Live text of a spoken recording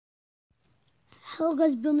Hello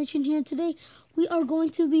guys, Bill Nation here. Today we are going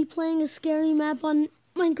to be playing a scary map on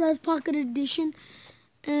Minecraft Pocket Edition.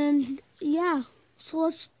 And yeah, so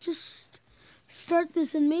let's just start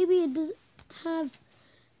this, and maybe it doesn't have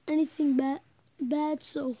anything bad,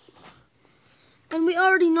 so. And we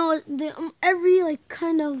already know that every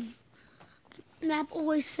kind of map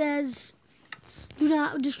always says do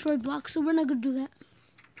not destroy blocks, so we're not gonna do that.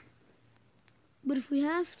 But if we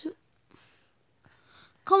have to,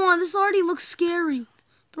 come on, this already looks scary.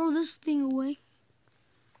 Throw this thing away.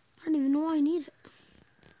 I don't even know why I need it.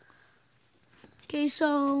 Okay,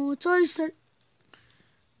 so it's already started.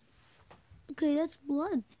 Okay, that's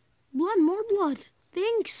blood. More blood.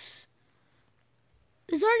 Thanks.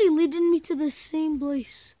 It's already leading me to the same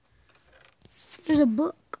place. There's a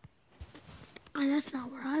book. Oh, that's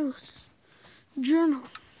not where I was. Journal.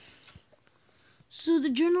 So the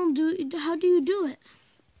journal, how do you do it?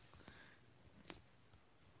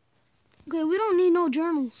 Okay, we don't need no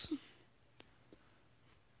journals.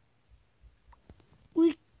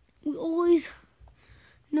 We always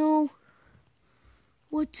know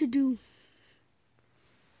what to do.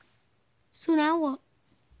 So now what?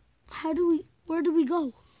 Where do we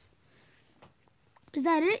go? Is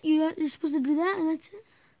that it? You're supposed to do that and that's it?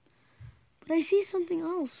 But I see something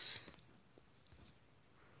else.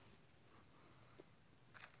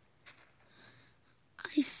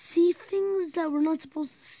 I see things that we're not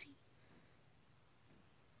supposed to see.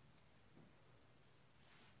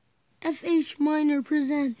 FH Miner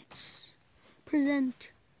present.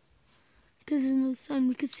 Because in the sun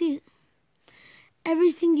we could see it.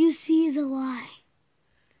 Everything you see is a lie.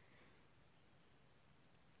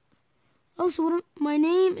 Also, my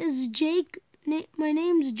name is My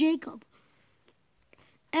name's Jacob.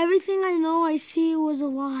 Everything I know I see was a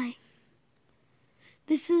lie.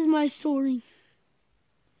 This is my story.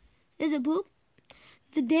 Is it poop?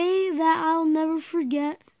 The day that I'll never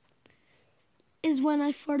forget is when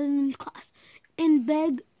I farted in class and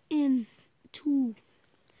begged in too.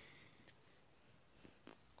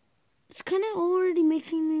 It's kind of already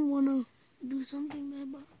making me want to do something bad,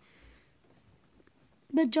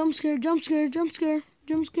 but jump scare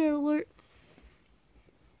alert.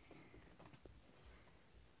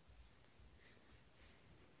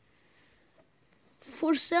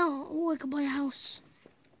 For sale. Oh, I could buy a house.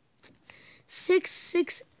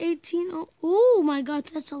 6/6/18. Oh my God,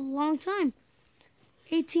 that's a long time.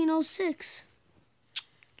 1806.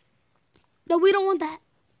 No, we don't want that.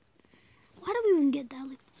 Why do we even get that?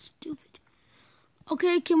 Like, that's stupid.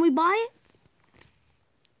 Okay, can we buy it?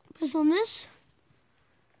 Press on this.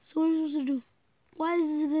 So what are we supposed to do? Why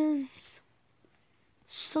is there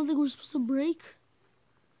something we're supposed to break?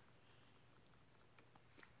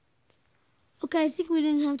 Okay, I think we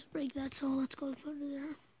didn't have to break that, so let's go put it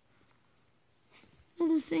there.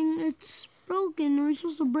 Another thing, it's broken. Are we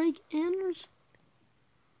supposed to break in or something?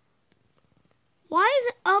 Why is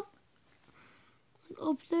it up?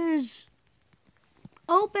 There's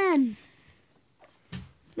open.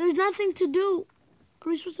 There's nothing to do. Are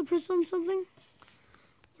we supposed to press on something?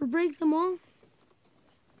 Or break them all?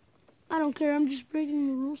 I don't care. I'm just breaking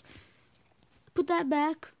the rules. Put that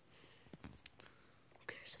back. Who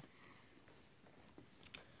cares?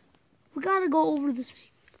 We gotta go over this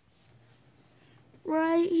way.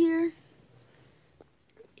 Right here.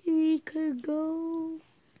 We could go.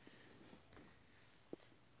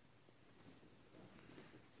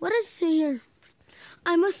 What does it say here?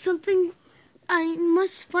 I must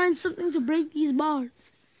find something to break these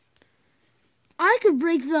bars. I could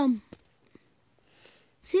break them.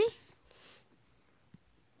 See?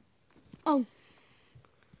 Oh.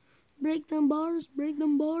 Break them bars.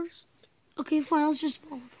 Okay, fine. Let's just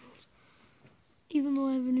follow those. Even though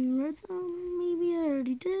I haven't even read them. Maybe I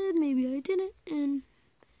already did. Maybe I didn't. And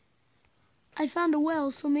I found a well,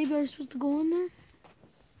 so maybe I'm supposed to go in there.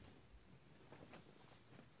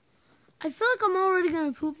 I feel like I'm already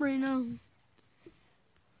gonna poop right now.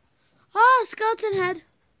 Ah, skeleton head.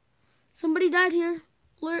 Somebody died here.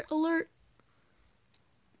 Alert.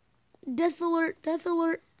 Death alert.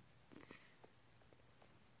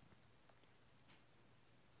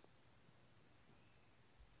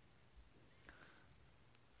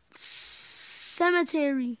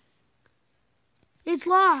 Cemetery. It's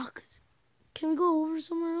locked. Can we go over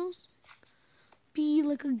somewhere else? Be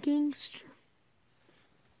like a gangster.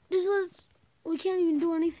 We can't even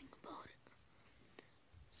do anything about it.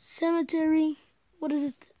 Cemetery. What is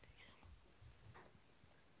it?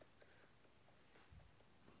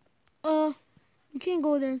 We can't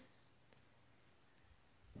go there.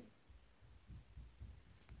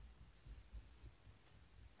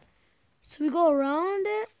 So we go around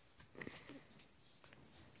it.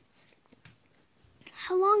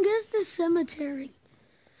 How long is this cemetery?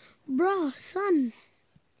 Bruh, son.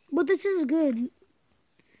 But this is good.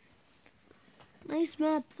 Nice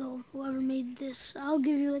map, though, whoever made this. I'll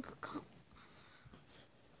give you like a comp.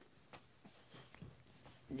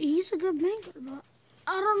 He's a good maker, but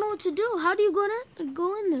I don't know what to do. How do you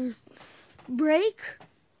go in there? Break?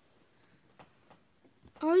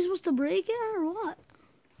 Are we supposed to break it or what?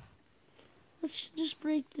 Let's just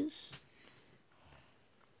break this.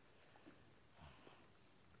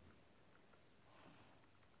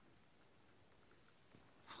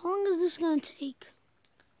 How long is this gonna take?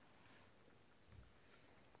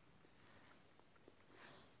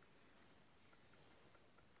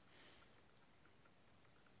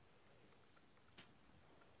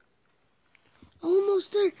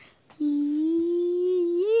 Almost there.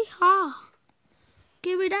 Yeehaw.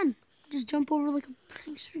 Okay, we're done. Just jump over like a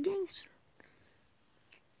prankster gangster.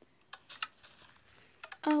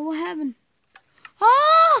 What happened?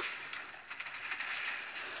 Oh!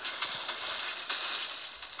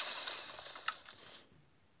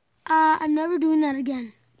 I'm never doing that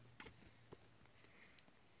again.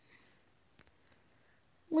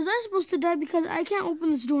 Was I supposed to die because I can't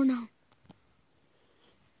open this door now?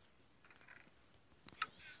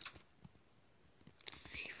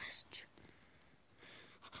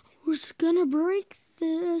 We're gonna break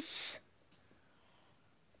this.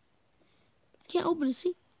 Can't open it,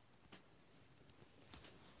 see?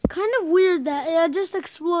 Kind of weird that it just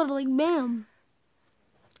exploded, like bam.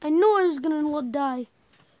 I knew I was gonna die.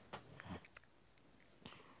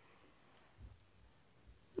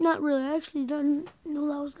 Not really, I actually didn't know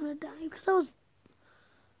that I was gonna die because I was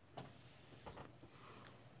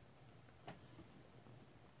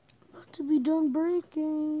about to be done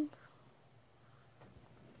breaking.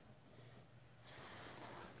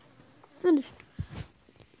 Finished.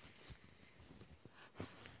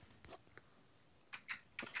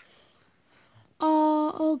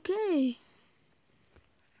 Okay.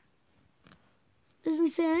 Doesn't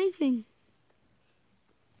say anything.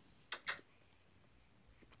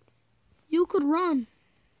 You could run.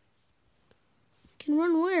 Can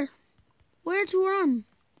run where? Where to run?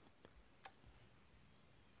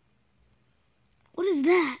 What is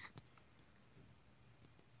that?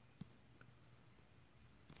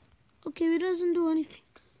 Okay, it doesn't do anything.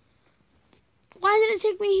 Why did it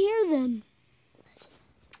take me here then?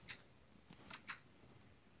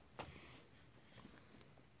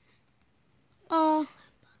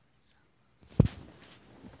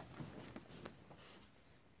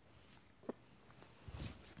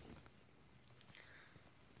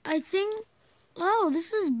 I think, oh,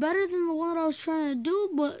 this is better than the one that I was trying to do,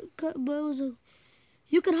 but it was a,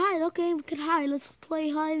 you can hide. Okay, we can hide. Let's play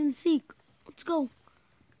hide and seek. Let's go.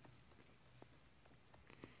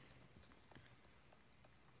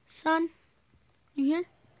 Son, you here?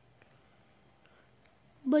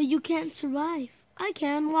 But you can't survive. I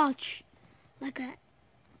can, watch. Like a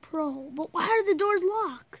pro. But why are the doors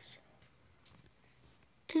locked?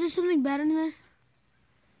 Is there something bad in there?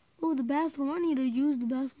 Oh, the bathroom. I need to use the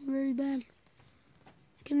bathroom very badly.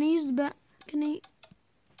 Can I use the can I?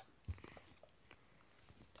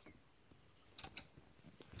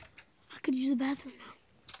 I could use the bathroom now.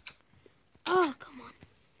 Oh, come on.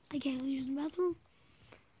 I can't use the bathroom.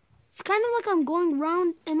 It's kind of like I'm going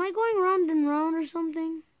round. Am I going round and round or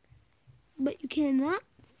something? But you cannot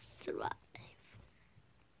survive.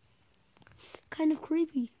 Kind of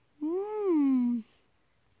creepy.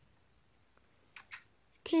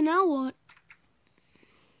 Okay, now what?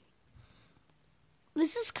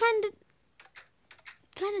 This is kind of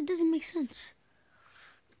doesn't make sense.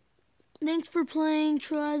 Thanks for playing.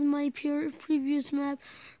 Try my previous map.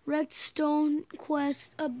 Redstone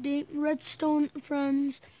quest update. Redstone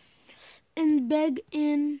friends. And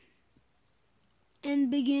begin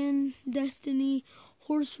Destiny.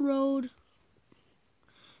 Horse Road.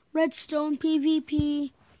 Redstone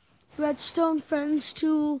PvP. Redstone friends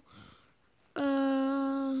 2.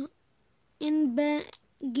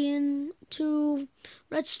 Begin to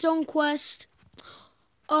Redstone quest.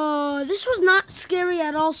 This was not scary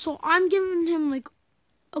at all, so I'm giving him like,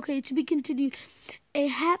 okay, to be continued. A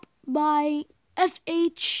hap by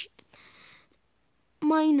FH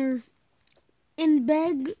Miner. And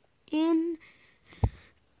beg in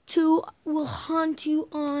to will haunt you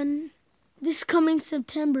on this coming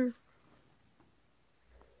September.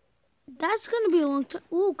 That's gonna be a long time.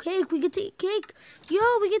 Ooh, cake. We get to eat cake.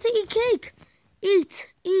 Yo, we get to eat cake.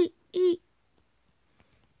 Eat, eat, eat.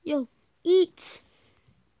 Yo, eat.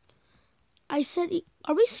 I said eat.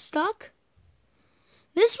 Are we stuck?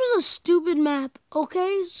 This was a stupid map,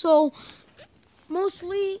 okay? So,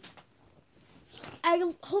 mostly, I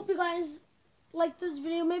hope you guys like this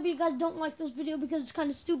video. Maybe you guys don't like this video because it's kind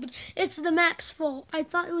of stupid. It's the map's fault. I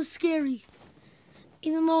thought it was scary,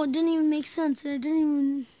 even though it didn't even make sense and it didn't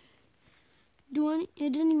even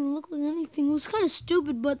it didn't even look like anything. It was kind of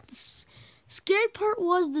stupid, but the scary part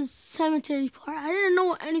was the cemetery part. I didn't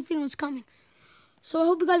know anything was coming. So I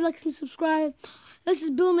hope you guys like and subscribe. This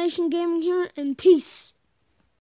is Bill Nation Gaming here, and peace.